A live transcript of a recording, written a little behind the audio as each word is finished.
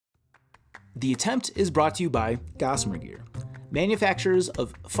The Attempt is brought to you by Gossamer Gear, manufacturers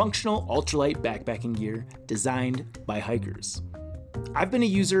of functional ultralight backpacking gear designed by hikers. I've been a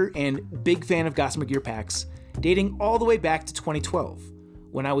user and big fan of Gossamer Gear packs dating all the way back to 2012,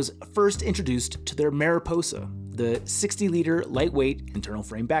 when I was first introduced to their Mariposa, the 60-liter lightweight internal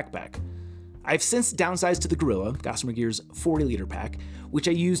frame backpack. I've since downsized to the Gorilla, Gossamer Gear's 40-liter pack, which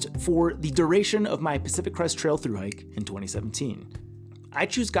I used for the duration of my Pacific Crest Trail thru hike in 2017. I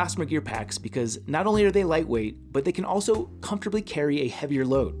choose Gossamer Gear packs because not only are they lightweight, but they can also comfortably carry a heavier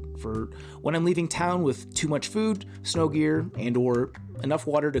load for when I'm leaving town with too much food, snow gear, and/or enough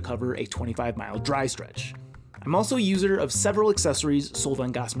water to cover a 25-mile dry stretch. I'm also a user of several accessories sold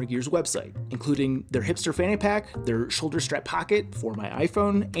on Gossamer Gear's website, including their hipster fanny pack, their shoulder strap pocket for my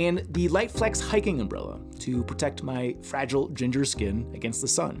iPhone, and the Lightflex hiking umbrella to protect my fragile ginger skin against the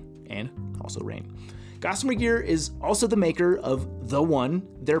sun and also rain. Gossamer Gear is also the maker of The One,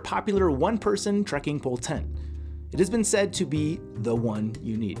 their popular one-person trekking pole tent. It has been said to be the one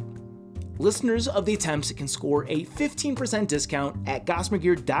you need. Listeners of The Attempt can score a 15% discount at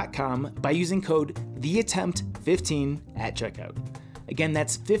gossamergear.com by using code THEATTEMPT15 at checkout. Again,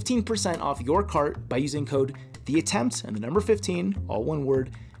 that's 15% off your cart by using code THEATTEMPT and the number 15, all one word,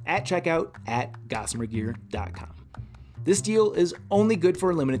 at checkout at gossamergear.com. This deal is only good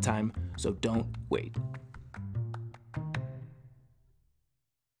for a limited time, so don't wait.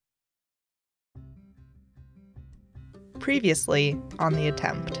 Previously on The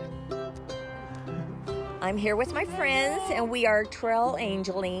Attempt. I'm here with my friends, and we are trail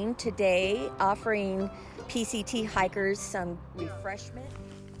angeling today, offering PCT hikers some refreshment.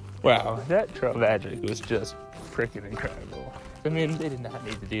 Wow, that trail magic was just freaking incredible. I mean, they did not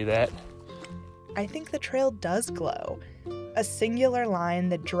need to do that. I think the trail does glow, a singular line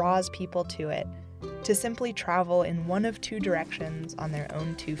that draws people to it, to simply travel in one of two directions on their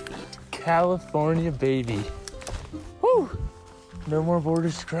own 2 feet. California, baby. Woo! No more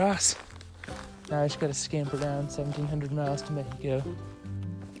borders to cross. Now I just gotta scamper down 1,700 miles to Mexico.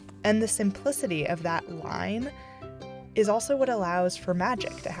 And the simplicity of that line is also what allows for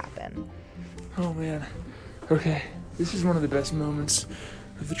magic to happen. Oh man. Okay, this is one of the best moments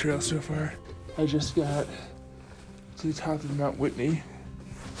of the trail so far. I just got to the top of Mount Whitney.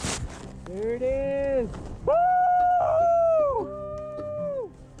 There it is! Woo!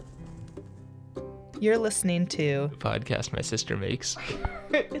 You're listening to The podcast my sister makes.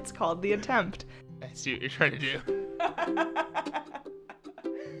 It's called The Attempt. I see what you're trying to do.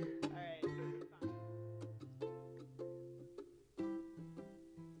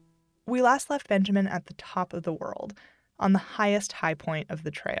 We last left Benjamin at the top of the world, on the highest high point of the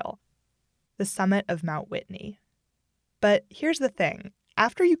trail, the summit of Mount Whitney. But here's the thing.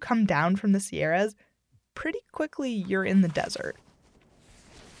 After you come down from the Sierras, pretty quickly you're in the desert.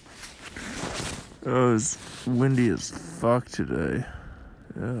 Oh, it's windy as fuck today.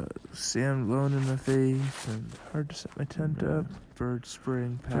 Sand blowing in my face and hard to set my tent up. Birds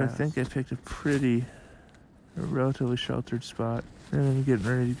spraying past. But I think I picked a relatively sheltered spot. And I'm getting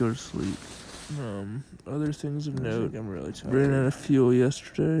ready to go to sleep. Other things of note. I'm really tired. Ran out of fuel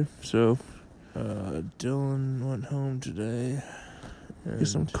yesterday, so Dylan went home today. Get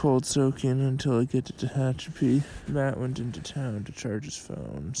some cold soaking until I get to Tehachapi. Matt went into town to charge his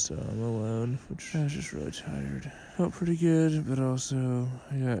phone, so I'm alone, which I was just really tired. Felt pretty good, but also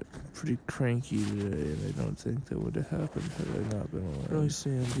I got pretty cranky today, and I don't think that would have happened had I not been alone. Really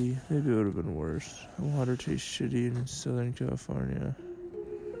sandy. Maybe it would have been worse. The water tastes shitty in Southern California.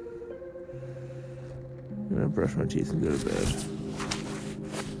 I'm gonna brush my teeth and go to bed.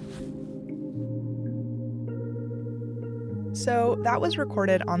 So that was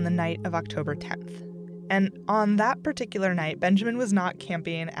recorded on the night of October 10th. And on that particular night, Benjamin was not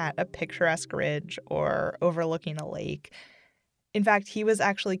camping at a picturesque ridge or overlooking a lake. In fact, he was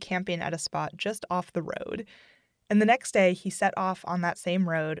actually camping at a spot just off the road. And the next day, he set off on that same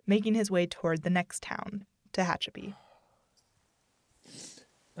road, making his way toward the next town, Tehachapi.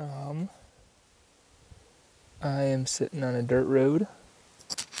 I am sitting on a dirt road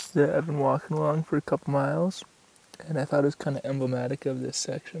that I've been walking along for a couple miles. And I thought it was kind of emblematic of this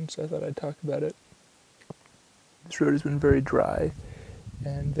section, so I thought I'd talk about it. This road has been very dry,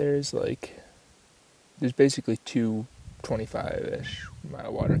 and there's basically two 25-ish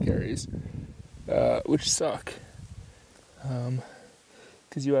mile water carries, which suck.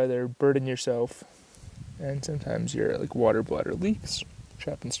 Because you either burden yourself, and sometimes your water bladder leaks, which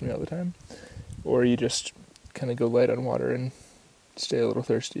happens to me all the time, or you just kind of go light on water and stay a little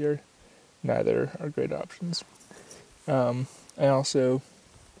thirstier. Neither are great options. I also,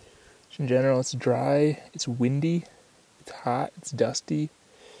 in general, it's dry, it's windy, it's hot, it's dusty,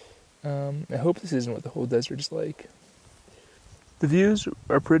 I hope this isn't what the whole desert's like. The views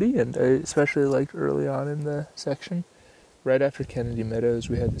are pretty, and I especially liked early on in the section. Right after Kennedy Meadows,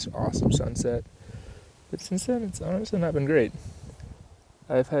 we had this awesome sunset. But since then, it's honestly not been great.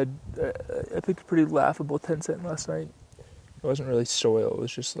 I picked a pretty laughable tent set last night. It wasn't really soil, it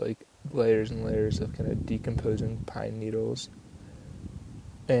was just like layers and layers of kind of decomposing pine needles.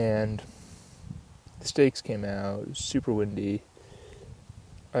 And the stakes came out, it was super windy.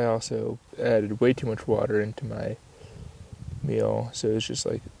 I also added way too much water into my meal, so it was just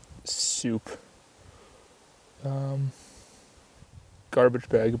like soup. Garbage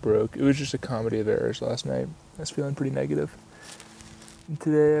bag broke. It was just a comedy of errors last night. I was feeling pretty negative. And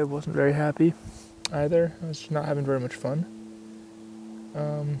today I wasn't very happy either. I was just not having very much fun.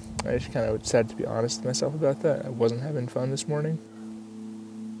 I just kind of decided to be honest with myself about that. I wasn't having fun this morning.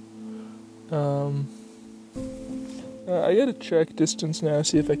 I gotta check distance now,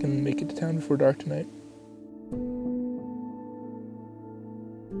 see if I can make it to town before dark tonight.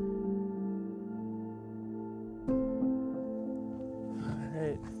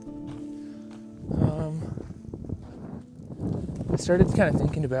 Alright. I started kind of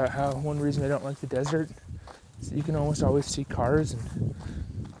thinking about how one reason I don't like the desert is that you can almost always see cars, and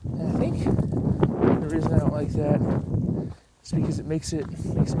I think the reason I don't like that is because it makes me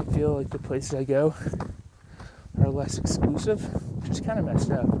feel like the places I go are less exclusive, which is kind of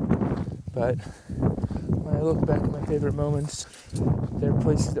messed up. But when I look back at my favorite moments, there are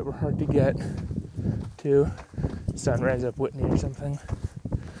places that were hard to get to, Sunrise up Whitney or something.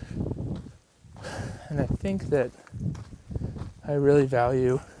 And I think that I really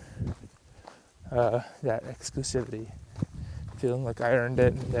value that exclusivity, feeling like I earned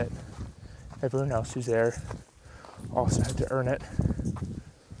it and that everyone else who's there also had to earn it.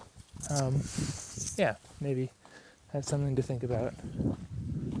 Yeah, maybe that's something to think about.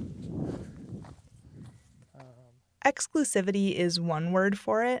 Exclusivity is one word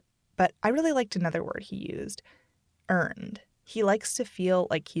for it, but I really liked another word he used, earned. He likes to feel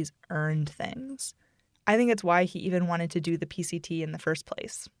like he's earned things. I think it's why he even wanted to do the PCT in the first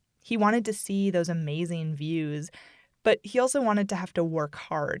place. He wanted to see those amazing views, but he also wanted to have to work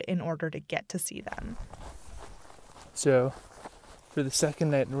hard in order to get to see them. So, for the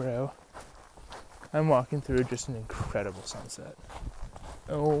second night in a row, I'm walking through just an incredible sunset.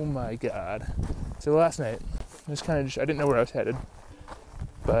 Oh my god. So last night, I was kind of I didn't know where I was headed.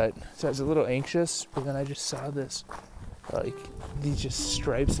 So I was a little anxious, but then I just saw these just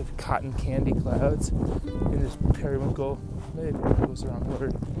stripes of cotton candy clouds in this periwinkle. Maybe periwinkle's the wrong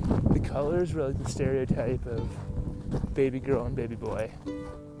word. The colors were like the stereotype of baby girl and baby boy.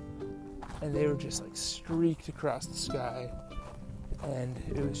 And they were just like streaked across the sky. And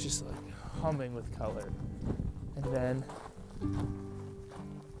it was just like humming with color. And then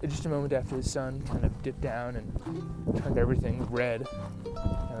just a moment after the sun kind of dipped down and turned everything red,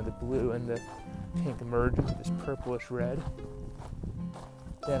 kind of the blue and the pink merged into this purplish red.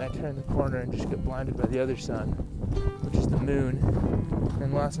 Then I turned the corner and just got blinded by the other sun, which is the moon.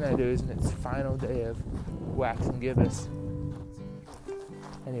 And last night it was in its final day of waxing gibbous.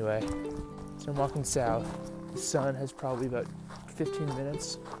 Anyway, so I'm walking south. The sun has probably about 15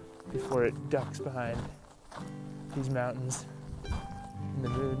 minutes before it ducks behind these mountains. And the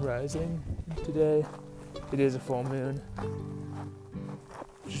moon rising. Today, it is a full moon.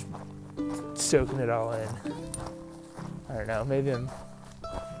 Just soaking it all in. I don't know, maybe I'm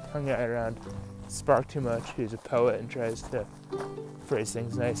hung out around Spark too much. He's a poet and tries to phrase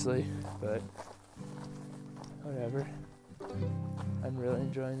things nicely, but whatever. I'm really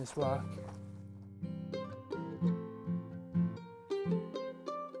enjoying this walk.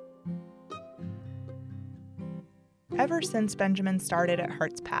 Ever since Benjamin started at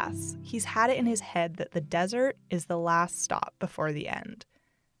Hart's Pass, he's had it in his head that the desert is the last stop before the end.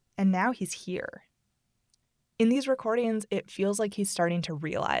 And now he's here. In these recordings, it feels like he's starting to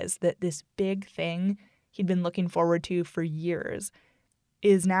realize that this big thing he'd been looking forward to for years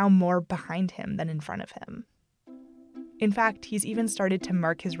is now more behind him than in front of him. In fact, he's even started to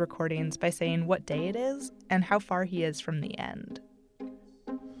mark his recordings by saying what day it is and how far he is from the end.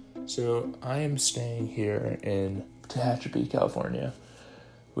 So I am staying here in Tehachapi, California,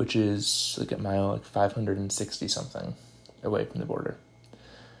 which is like a mile, 560 something away from the border.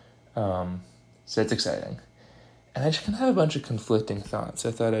 So it's exciting. And I just kind of have a bunch of conflicting thoughts.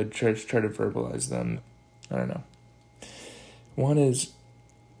 I thought I'd try to verbalize them. I don't know. One is,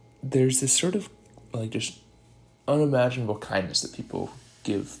 there's this sort of just unimaginable kindness that people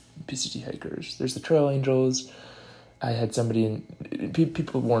give PCT hikers. There's the trail angels. I had somebody,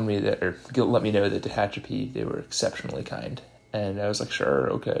 people warned me or let me know that Tehachapi, they were exceptionally kind. And I was like, sure,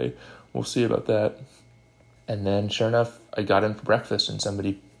 okay, we'll see about that. And then sure enough, I got in for breakfast and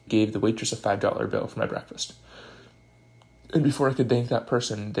somebody gave the waitress a $5 bill for my breakfast. And before I could thank that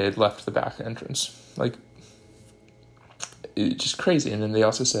person, they had left the back entrance. Like, it's just crazy. And then they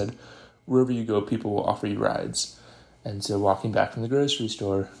also said, wherever you go, people will offer you rides. And so walking back from the grocery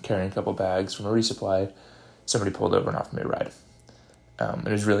store, carrying a couple bags from a resupply, somebody pulled over and offered me a ride. And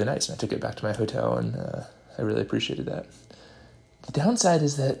it was really nice. And I took it back to my hotel, and I really appreciated that. The downside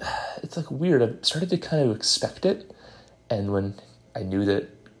is that it's like weird. I started to kind of expect it. And when I knew that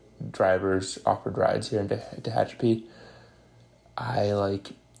drivers offered rides here in Tehachapi, I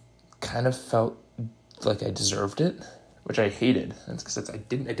like kind of felt like I deserved it, which I hated. That's because I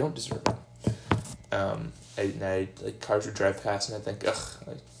don't deserve it. I like cars would drive past and I'd think, ugh,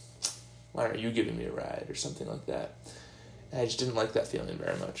 like, why aren't you giving me a ride or something like that? And I just didn't like that feeling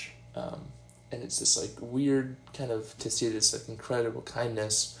very much. And it's this like weird kind of to see this like incredible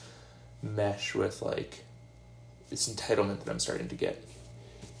kindness mesh with like this entitlement that I'm starting to get.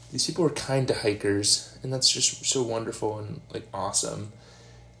 These people are kind to hikers, and that's just so wonderful and like awesome.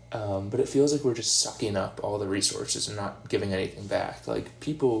 But it feels like we're just sucking up all the resources and not giving anything back. Like,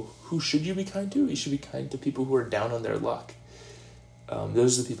 people, who should you be kind to? You should be kind to people who are down on their luck.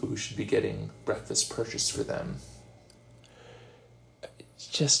 Those are the people who should be getting breakfast purchased for them. It's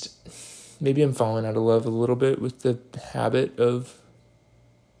just, maybe I'm falling out of love a little bit with the habit of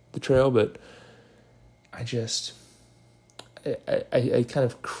the trail, but I kind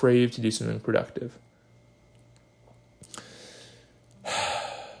of crave to do something productive.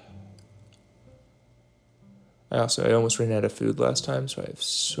 I almost ran out of food last time, so I have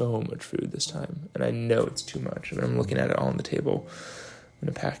so much food this time. And I know it's too much. I mean, I'm looking at it all on the table in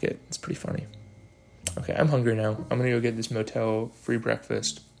a packet. It's pretty funny. Okay, I'm hungry now. I'm going to go get this motel free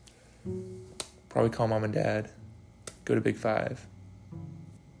breakfast. Probably call mom and dad. Go to Big Five.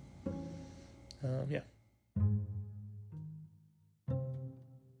 Yeah.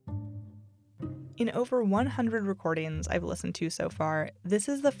 In over 100 recordings I've listened to so far, this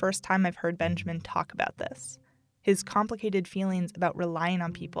is the first time I've heard Benjamin talk about this. His complicated feelings about relying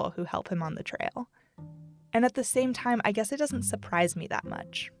on people who help him on the trail. And at the same time, I guess it doesn't surprise me that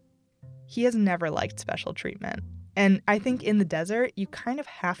much. He has never liked special treatment. And I think in the desert, you kind of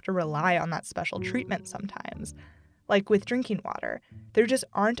have to rely on that special treatment sometimes. Like with drinking water, there just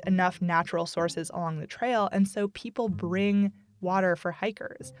aren't enough natural sources along the trail, and so people bring water for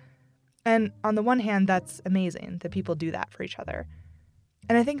hikers. And on the one hand, that's amazing that people do that for each other.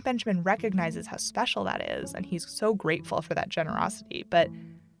 And I think Benjamin recognizes how special that is, and he's so grateful for that generosity. But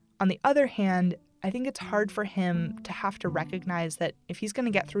on the other hand, I think it's hard for him to have to recognize that if he's going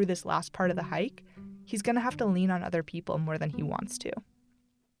to get through this last part of the hike, he's going to have to lean on other people more than he wants to.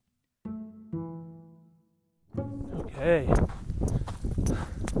 Okay.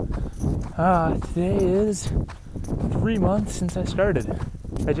 Today is 3 months since I started.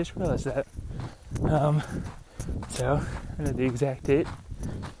 I just realized that. So, I know the exact date.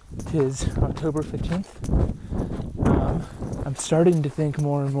 It is October 15th. I'm starting to think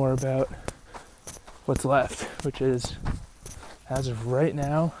more and more about what's left, which is, as of right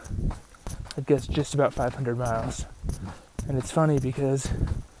now, I guess just about 500 miles. And it's funny because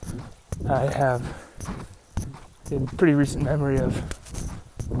I have a pretty recent memory of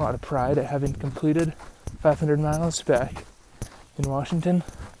a lot of pride at having completed 500 miles back in Washington,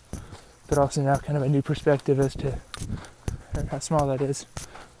 but also now kind of a new perspective as to how small that is.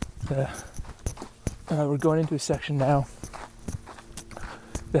 We're going into a section now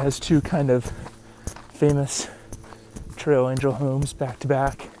that has two kind of famous trail angel homes back to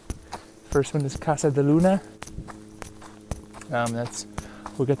back. First one is Casa de Luna.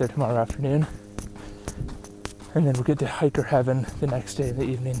 We'll get there tomorrow afternoon, and then we'll get to hiker heaven the next day in the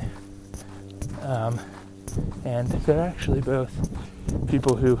evening. And they're actually both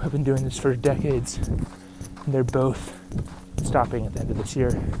people who have been doing this for decades, and they're both stopping at the end of this year.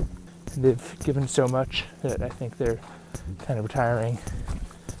 And they've given so much that I think they're kind of retiring.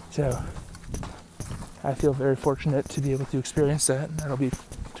 So I feel very fortunate to be able to experience that, and that'll be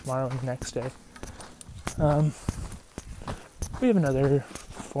tomorrow and the next day. We have another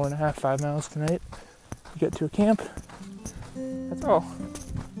 4.5 miles tonight to get to a camp. That's all.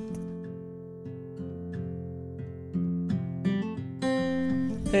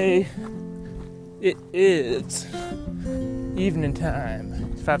 Hey, it is evening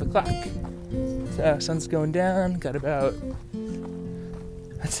time. It's 5 o'clock. So sun's going down. Got about,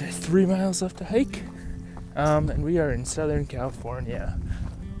 I'd say, 3 miles left to hike. And we are in Southern California.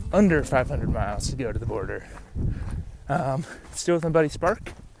 Under 500 miles to go to the border. Still with my buddy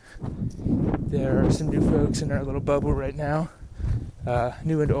Spark. There are some new folks in our little bubble right now.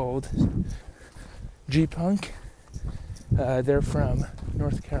 new and old. G-Punk, they're from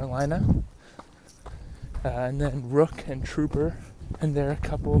North Carolina. And then Rook and Trooper, and they're a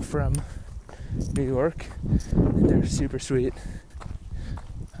couple from New York, and they're super sweet.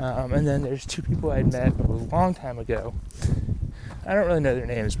 And then there's two people I'd met a long time ago. I don't really know their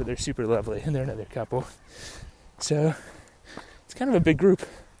names, but they're super lovely, and they're another couple. So it's kind of a big group.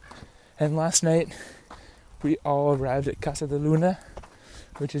 And last night we all arrived at Casa de Luna,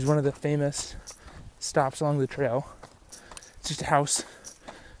 which is one of the famous stops along the trail. It's just a house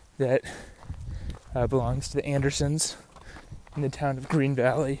that belongs to the Andersons in the town of Green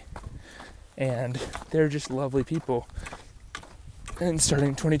Valley, and they're just lovely people. And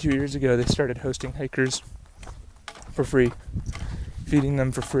starting 22 years ago, they started hosting hikers for free, feeding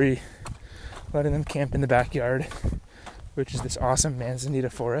them for free, letting them camp in the backyard, which is this awesome manzanita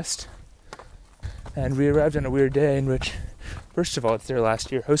forest. And we arrived on a weird day in which, first of all, it's their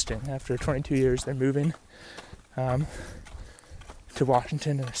last year hosting. After 22 years, they're moving to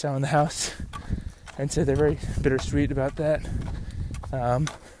Washington, and they're selling the house. And so they're very bittersweet about that.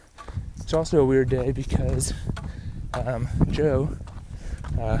 It's also a weird day because Joe,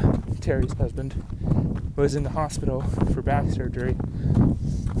 Terry's husband, was in the hospital for back surgery.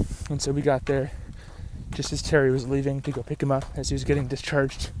 And so we got there just as Terry was leaving to go pick him up as he was getting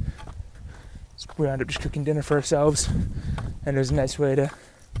discharged. So we wound up just cooking dinner for ourselves, and it was a nice way to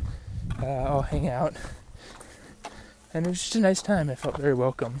all hang out. And it was just a nice time. I felt very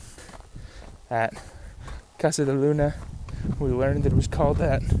welcome at Casa de Luna. We learned that it was called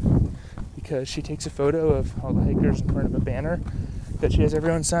that because she takes a photo of all the hikers in front of a banner that she has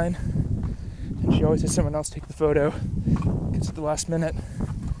everyone sign, and she always has someone else take the photo because at the last minute,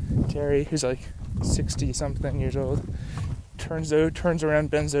 Terry, who's like 60-something years old, turns around,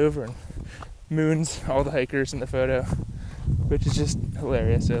 bends over, and moons all the hikers in the photo, which is just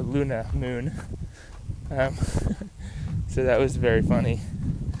hilarious. A Luna moon. So that was very funny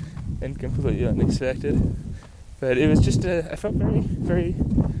and completely unexpected. But it was just I felt very, very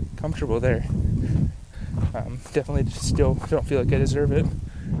comfortable there. Definitely still don't feel like I deserve it,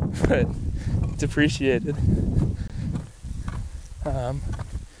 but it's appreciated.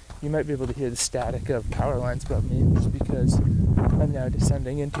 You might be able to hear the static of power lines above me just because I'm now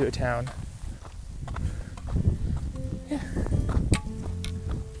descending into a town. Yeah.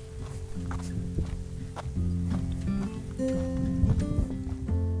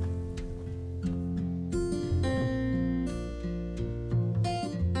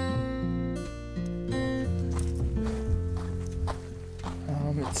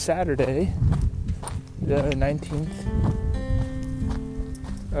 It's Saturday, the 19th.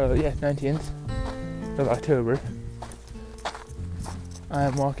 19th of October.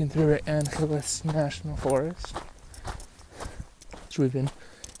 I'm walking through Angeles National Forest. So we've been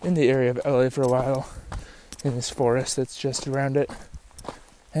in the area of LA for a while, in this forest that's just around it.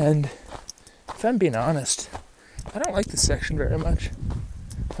 And if I'm being honest, I don't like this section very much.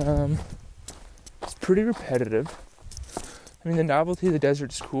 It's pretty repetitive. I mean, the novelty of the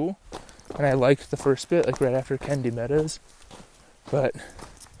desert is cool, and I liked the first bit, like right after Kennedy Meadows, but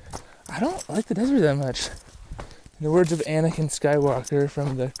I don't like the desert that much. In the words of Anakin Skywalker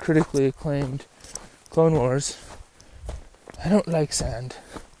from the critically acclaimed Clone Wars, I don't like sand.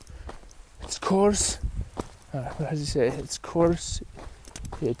 It's coarse. What does he say? It's coarse.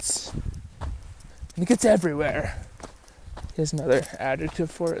 And it gets everywhere. Here's another adjective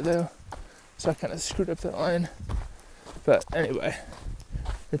for it, though, so I kind of screwed up that line. But anyway,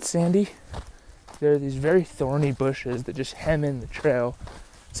 it's sandy. There are these very thorny bushes that just hem in the trail,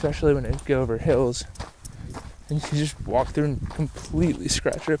 especially when it go over hills. And you can just walk through and completely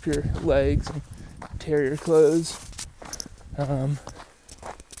scratch up your legs and tear your clothes. And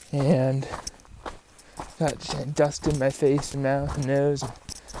got dust in my face and mouth and nose. And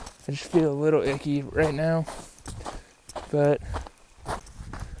I just feel a little icky right now. But I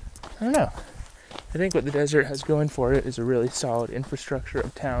don't know. I think what the desert has going for it is a really solid infrastructure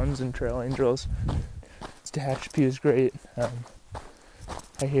of towns and trail angels. Tehachapi is great.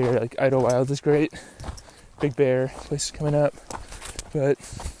 I hear like Idlewild is great. Big Bear place is coming up, but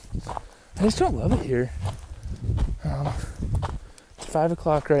I just don't love it here. It's 5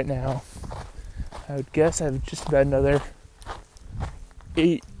 o'clock right now. I would guess I have just about another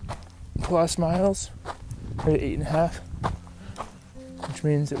 8+ miles, maybe 8.5. Which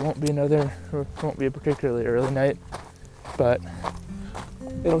means it won't be a particularly early night, but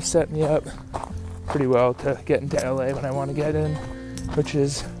it'll set me up pretty well to get into LA when I want to get in, which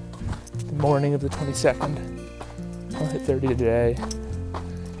is the morning of the 22nd. I'll hit 30 today,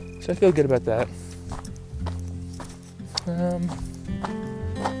 so I feel good about that.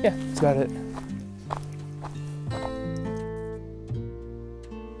 yeah, that's about it.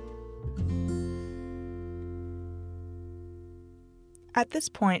 At this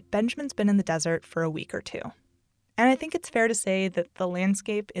point, Benjamin's been in the desert for a week or two. And I think it's fair to say that the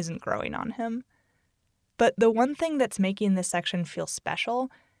landscape isn't growing on him. But the one thing that's making this section feel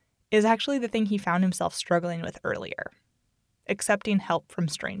special is actually the thing he found himself struggling with earlier: accepting help from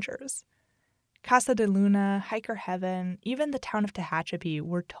strangers. Casa de Luna, Hiker Heaven, even the town of Tehachapi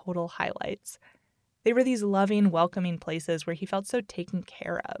were total highlights. They were these loving, welcoming places where he felt so taken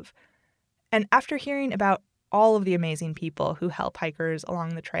care of. And after hearing about all of the amazing people who help hikers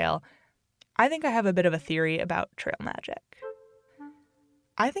along the trail, I think I have a bit of a theory about trail magic.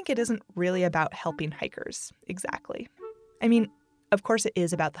 I think it isn't really about helping hikers, exactly. I mean, of course it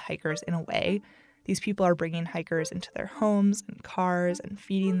is about the hikers in a way. These people are bringing hikers into their homes and cars and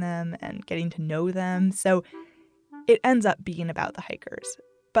feeding them and getting to know them, so it ends up being about the hikers.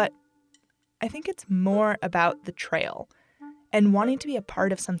 But I think it's more about the trail and wanting to be a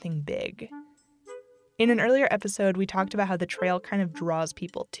part of something big. In an earlier episode, we talked about how the trail kind of draws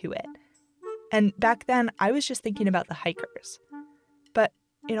people to it. And back then, I was just thinking about the hikers. But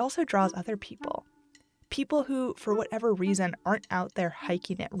it also draws other people. People who, for whatever reason, aren't out there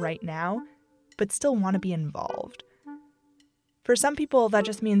hiking it right now, but still want to be involved. For some people, that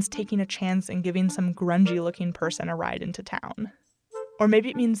just means taking a chance and giving some grungy-looking person a ride into town. Or maybe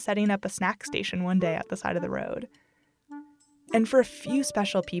it means setting up a snack station one day at the side of the road. And for a few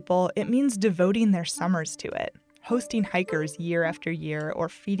special people, it means devoting their summers to it, hosting hikers year after year or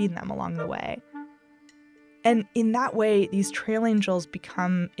feeding them along the way. And in that way, these trail angels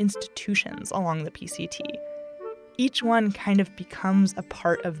become institutions along the PCT. Each one kind of becomes a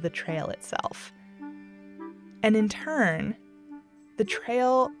part of the trail itself. And in turn, the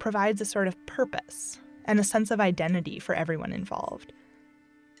trail provides a sort of purpose and a sense of identity for everyone involved.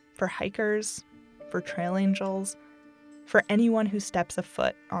 For hikers, for trail angels, for anyone who steps a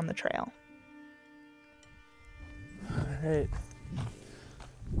foot on the trail. Alright.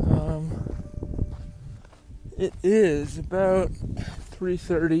 It is about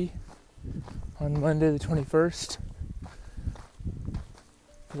 3:30 on Monday the 21st.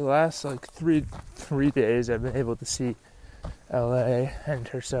 For the last three days I've been able to see LA and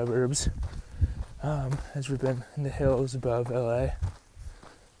her suburbs, as we've been in the hills above LA.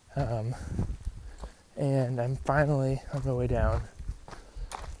 And I'm finally on my way down.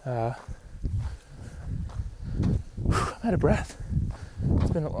 I'm out of breath.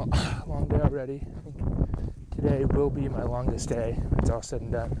 It's been a long day already. I think today will be my longest day when it's all said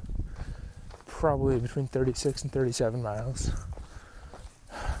and done. Probably between 36 and 37 miles.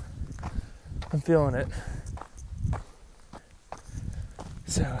 I'm feeling it.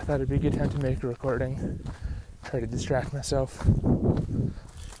 So I thought it'd be a good time to make a recording. Try to distract myself.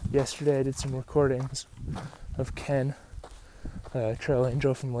 Yesterday I did some recordings of Ken, a trail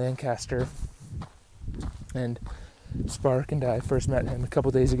angel from Lancaster, and Spark and I first met him a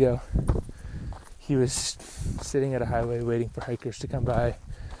couple days ago. He was sitting at a highway waiting for hikers to come by,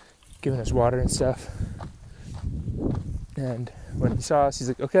 giving us water and stuff. And when he saw us, he's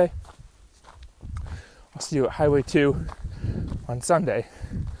like, okay, I'll see you at Highway 2 on Sunday.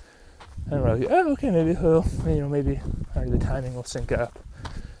 And we're like, oh, okay, maybe the timing will sync up.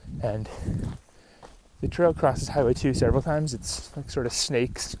 And the trail crosses Highway 2 several times. It's like sort of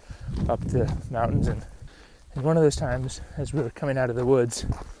snakes up the mountains. And one of those times, as we were coming out of the woods,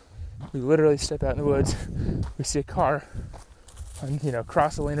 we literally step out in the woods. We see a car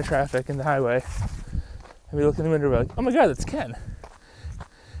cross the lane of traffic in the highway. And we look in the window, we're like, oh my God, that's Ken.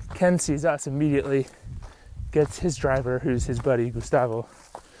 Ken sees us immediately, gets his driver, who's his buddy, Gustavo,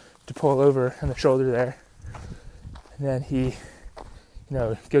 to pull over on the shoulder there. And then he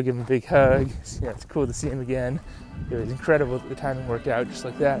go give him a big hug. It's cool to see him again. It was incredible that the timing worked out just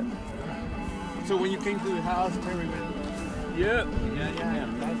like that. So when you came to the house, Yeah.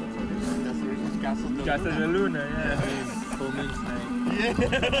 That's Casa de Luna,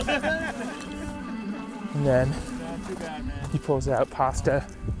 And then he pulls out pasta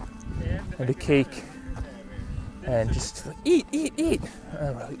and a cake and just like, eat.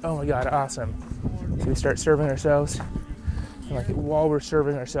 And we're like, oh my God, awesome. So we start serving ourselves. And while we're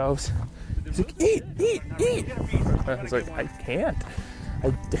serving ourselves, he's like, eat. I was like, I can't.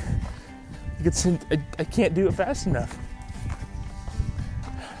 I can't do it fast enough.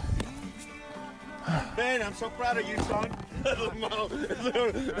 Ben, I'm so proud of you, son. Oh,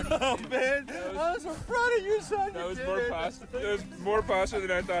 Ben, I'm so proud of you, son. That was more pasta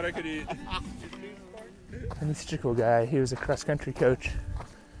than I thought I could eat. And he's such a cool guy. He was a cross-country coach.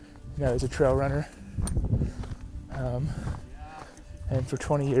 He was a trail runner. and for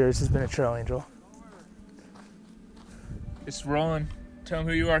 20 years has been a trail angel. It's rolling. Tell them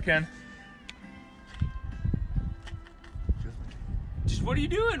who you are, Ken. Just what are you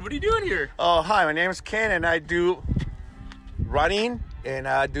doing? What are you doing here? Oh, hi, my name is Ken, and I do running, and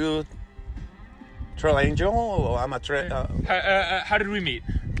I do Trail Angel. I'm a How did we meet?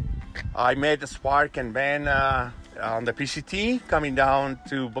 I met Spark and Ben on the PCT coming down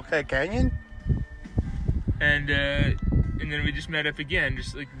to Buckeye Canyon. And then we just met up again,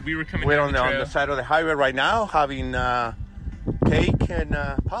 just like we were coming We're down on the trail. on the side of the highway right now having cake and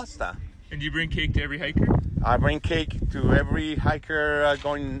pasta. And do you bring cake to every hiker? I bring cake to every hiker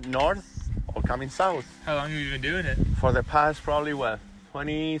going north or coming south. How long have you been doing it? For the past probably,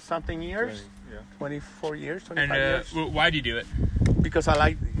 20-something years? 24 years, 25 years. Why do you do it? Because I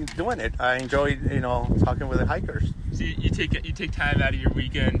like doing it. I enjoy, talking with the hikers. So you take time out of your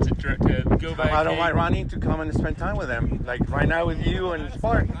weekend to go buy I don't cake? mind running to come and spend time with them. Like right now with you and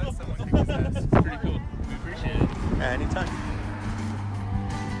Spark. That's pretty cool. We appreciate it. Anytime.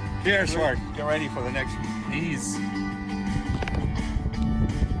 Here, Spark. Get ready for the next. Please.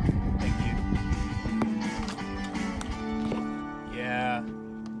 Thank you. Yeah.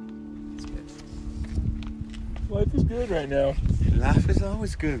 That's good. Life is good right now. Life is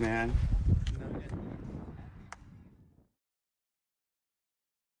always good, man.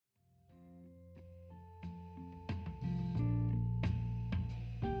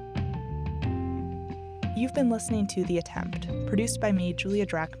 You've been listening to The Attempt, produced by me, Julia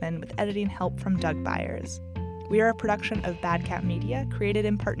Drachman, with editing help from Doug Byers. We are a production of Bad Cat Media, created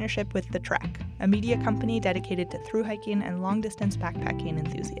in partnership with The Trek, a media company dedicated to thru hiking and long-distance backpacking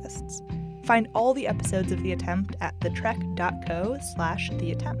enthusiasts. Find all the episodes of The Attempt at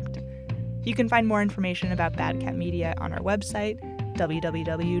thetrek.co/theattempt. You can find more information about Bad Cat Media on our website,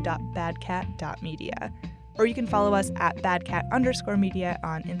 www.badcat.media, or you can follow us at badcat_media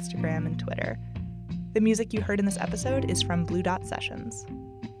on Instagram and Twitter. The music you heard in this episode is from Blue Dot Sessions.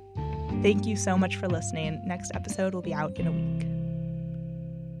 Thank you so much for listening. Next episode will be out in a week.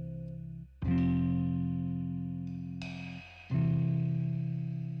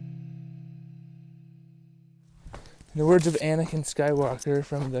 In the words of Anakin Skywalker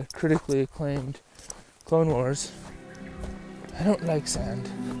from the critically acclaimed Clone Wars, I don't like sand.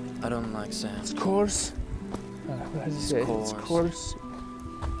 I don't like sand. It's coarse. What does he say? coarse. It's coarse.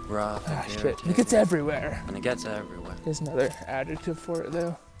 Rough and Shit. irritating. It gets everywhere. And it gets everywhere. There's another adjective for it,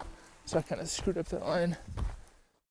 though. So I kind of screwed up that line.